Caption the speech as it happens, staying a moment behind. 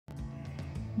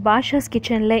Bashas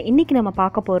kitchenல இன்னைக்கு நம்ம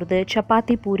பார்க்க போறது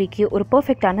சப்பாத்தி பூரிக்கு ஒரு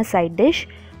பெர்ஃபெக்ட்டான side dish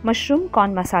mushroom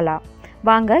corn masala.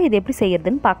 வாங்க இது எப்படி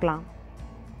செய்யறதுன்னு பார்க்கலாம்.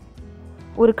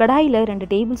 ஒரு கடாயில 2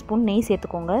 டேபிள்ஸ்பூன் நெய்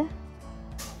சேர்த்துக்கோங்க.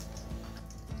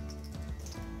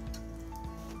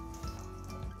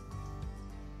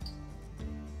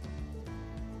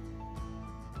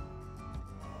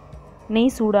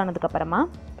 நெய் சூடானதுக்கு அப்புறமா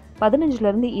 15 ல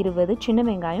இருந்து 20 சின்ன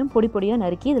வெங்காயம் பொடி பொடியா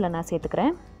நறுக்கி இதல நான்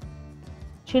சேர்த்துக்கிறேன்.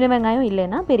 சின்ன வெங்காயம்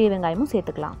இல்லைனா பெரிய வெங்காயமும்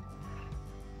சேர்த்துக்கலாம்.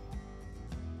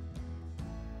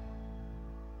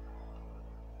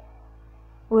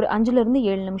 ஒரு 5 ல இருந்து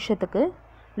 7 நிமிஷத்துக்கு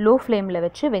லோ ஃப்ளேம்ல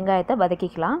வச்சு வெங்காயத்தை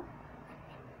வதக்கிக்கலாம்.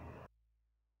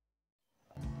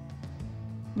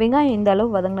 வெங்காயம் இந்த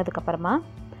அளவு வதங்கினதுக்கு அப்புறமா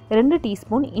 2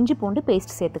 டீஸ்பூன் இஞ்சி பூண்டு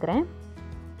பேஸ்ட் சேர்த்துக்கிறேன்.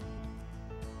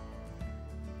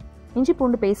 இஞ்சி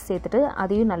பூண்டு பேஸ்ட் சேர்த்துட்டு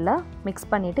அதையும் நல்லா மிக்ஸ்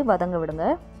பண்ணிட்டு வதங்க விடுங்க.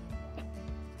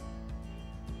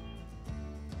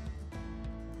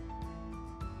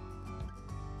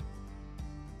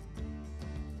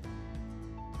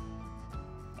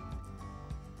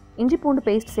 இஞ்சி பூண்டு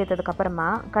பேஸ்ட் சேர்த்ததுக்கு அப்புறமா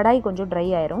கடாய் கொஞ்சம் ட்ரை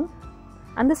ஆயிரும்.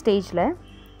 அந்த ஸ்டேஜில்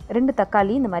 2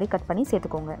 தக்காளி இந்த மாதிரி கட் பண்ணி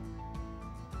சேர்த்துக்கோங்க.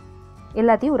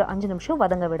 எல்லாத்தையும் ஒரு 5 நிமிஷம்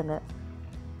வதங்க விடுங்க.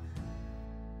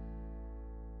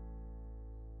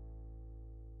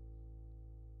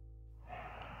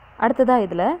 அடுத்ததாக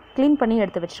இதில் க்ளீன் பண்ணி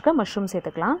எடுத்து வச்சுருக்க மஷ்ரூம்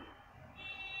சேர்த்துக்கலாம்.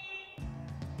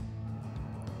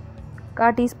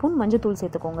 1/4 டீஸ்பூன் மஞ்சள்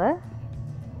சேர்த்துக்கோங்க.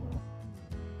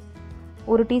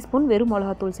 1 டீஸ்பூன் வெறும்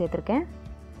மிளகாத்தூள் சேர்த்துருக்கேன்.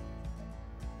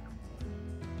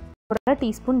 1/2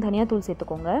 டீஸ்பூன் தனியாத்தூள்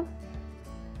சேர்த்துக்கோங்க.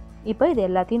 இப்போ இது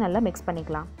எல்லாத்தையும் நல்லா மிக்ஸ்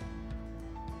பண்ணிக்கலாம்.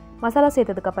 மசாலா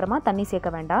சேர்த்ததுக்கு அப்புறமா தண்ணி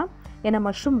சேர்க்க வேண்டாம், ஏன்னா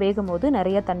மஷ்ரூம் வேகும் போது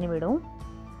நிறைய தண்ணி விடும்.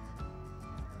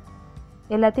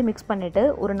 எல்லாத்தையும் மிக்ஸ் பண்ணிவிட்டு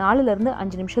ஒரு 4 ல இருந்து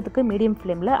 5 நிமிஷத்துக்கு மீடியம்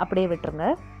ஃப்ளேமில் அப்படியே விட்டுருங்க.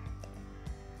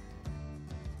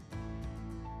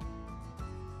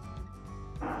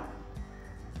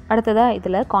 அடுத்ததாக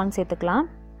இதில் கார்ன் சேர்த்துக்கலாம்.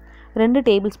 2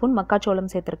 டேபிள்ஸ்பூன்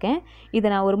மக்காச்சோளம் சேர்த்துருக்கேன். இதை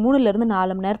நான் ஒரு 3 ல இருந்து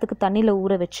 4 மணி நேரத்துக்கு தண்ணியில்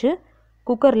ஊற வச்சு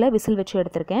குக்கரில் விசில் வச்சு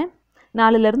எடுத்திருக்கேன்.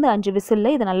 4 ல இருந்து 5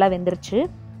 விசிலில் இது நல்லா வெந்துருச்சு.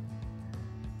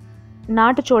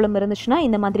 நாட்டுச்சோளம் இருந்துச்சுன்னா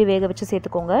இந்த மாதிரி வேக வச்சு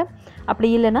சேர்த்துக்கோங்க. அப்படி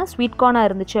இல்லைனா ஸ்வீட் கார்னாக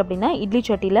இருந்துச்சு அப்படின்னா இட்லி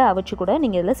சட்டியில் அவிச்சு கூட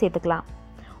நீங்கள் இதில் சேர்த்துக்கலாம்.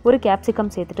 ஒரு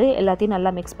கேப்சிகம் சேர்த்துட்டு எல்லாத்தையும்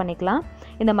நல்லா மிக்ஸ் பண்ணிக்கலாம்.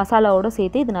 இந்த மசாலாவோடு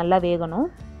சேர்த்து இது நல்லா வேகணும்.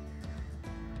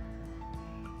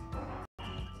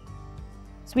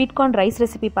 ஸ்வீட் கார்ன் ரைஸ்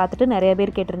ரெசிபி பார்த்துட்டு நிறைய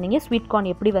பேர் கேட்டிருந்தீங்க ஸ்வீட்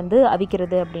கார்ன் எப்படி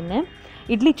அவிக்கிறது அப்படின்னு.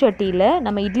 இட்லி சட்டியில்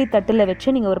நம்ம இட்லி தட்டில்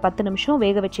வச்சு நீங்கள் ஒரு 10 நிமிஷம்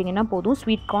வேக வச்சிங்கன்னா போதும்,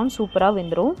 ஸ்வீட் கார்ன் சூப்பராக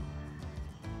வெந்துடும்.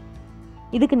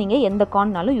 இதுக்கு நீங்கள் எந்த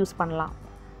கார்ன்னாலும் யூஸ் பண்ணலாம்.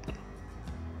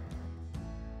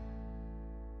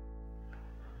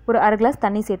 ஒரு 1/2 கிளாஸ்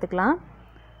தண்ணி சேர்த்துக்கலாம்.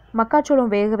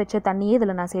 மக்காச்சோளம் வேக வச்ச தண்ணியே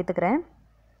இதில் நான் சேர்த்துக்கிறேன்.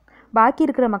 பாக்கி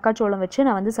இருக்கிற மக்காச்சோளம் வச்சு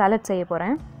நான் சாலட் செய்ய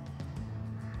போகிறேன்.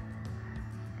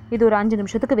 இது ஒரு 5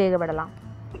 நிமிஷத்துக்கு வேக விடலாம்.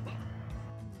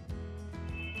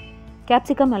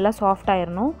 கேப்சிகம் நல்லா சாஃப்ட்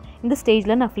ஆயிரணும். இந்த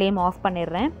ஸ்டேஜில் நான் ஃப்ளேம் ஆஃப்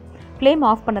பண்ணிடுறேன். ஃப்ளேம்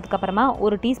ஆஃப் பண்ணதுக்கப்புறமா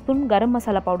ஒரு டீஸ்பூன் கரம்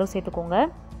மசாலா பவுடர் சேர்த்துக்கோங்க.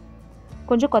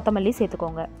 கொஞ்சம் கொத்தமல்லி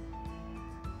சேர்த்துக்கோங்க.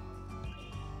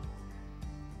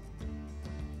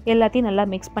 எல்லாத்தையும் நல்லா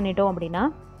மிக்ஸ் பண்ணிட்டோம் அப்படின்னா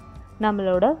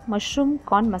நம்மளோட மஷ்ரூம்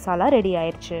கார்ன் மசாலா ரெடி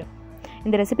ஆயிடுச்சு.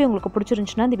 இந்த ரெசிபி உங்களுக்கு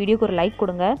பிடிச்சிருந்துச்சுன்னா இந்த வீடியோக்கு ஒரு லைக்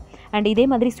கொடுங்க. அண்ட் இதே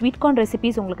மாதிரி ஸ்வீட் கார்ன்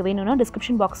ரெசிபிஸ் உங்களுக்கு வேணும்னா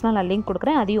டிஸ்கிரிப்ஷன் பாக்ஸில் நான் லிங்க்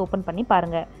கொடுக்குறேன், அதையும் ஓப்பன் பண்ணி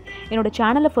பாருங்கள். என்னோடய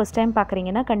சேனலை ஃபர்ஸ்ட் டைம்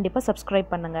பார்க்குறீங்கன்னா கண்டிப்பாக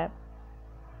சப்ஸ்கிரைப் பண்ணுங்கள்.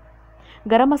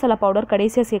 கரம் மசாலா பவுடர்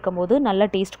கடைசியாக சேர்க்கும் போது நல்ல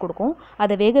டேஸ்ட் கொடுக்கும்.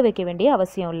 அதை வேக வைக்க வேண்டிய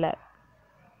அவசியம் இல்லை.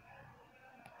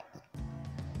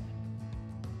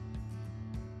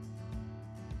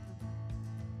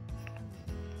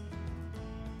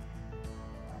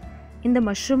 இந்த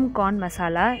மஷ்ரூம் கார்ன்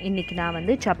மசாலா இன்றைக்கி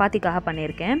நான் சப்பாத்திக்காக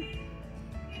பண்ணியிருக்கேன்.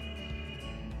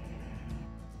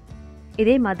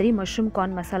 இதே மாதிரி மஷ்ரூம்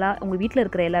கார்ன் மசாலா உங்கள் வீட்டில்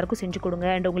இருக்கிற எல்லாருக்கும் செஞ்சு கொடுங்க.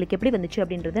 அண்ட் உங்களுக்கு எப்படி வந்துச்சு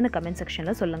அப்படின்றத எனக்கு கமெண்ட்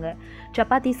செக்ஷனில் சொல்லுங்கள்.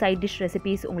 சப்பாத்தி சைட் டிஷ்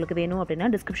ரெசிபீஸ் உங்களுக்கு வேணும் அப்படின்னா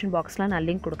டிஸ்கிரிப்ஷன் பாக்ஸில் நான்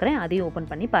லிங்க் கொடுக்குறேன், அதையும் ஓப்பன்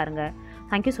பண்ணி பாருங்கள்.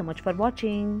 தேங்க்யூ ஸோ மச் ஃபார்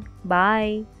வாட்சிங்.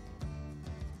 பாய்.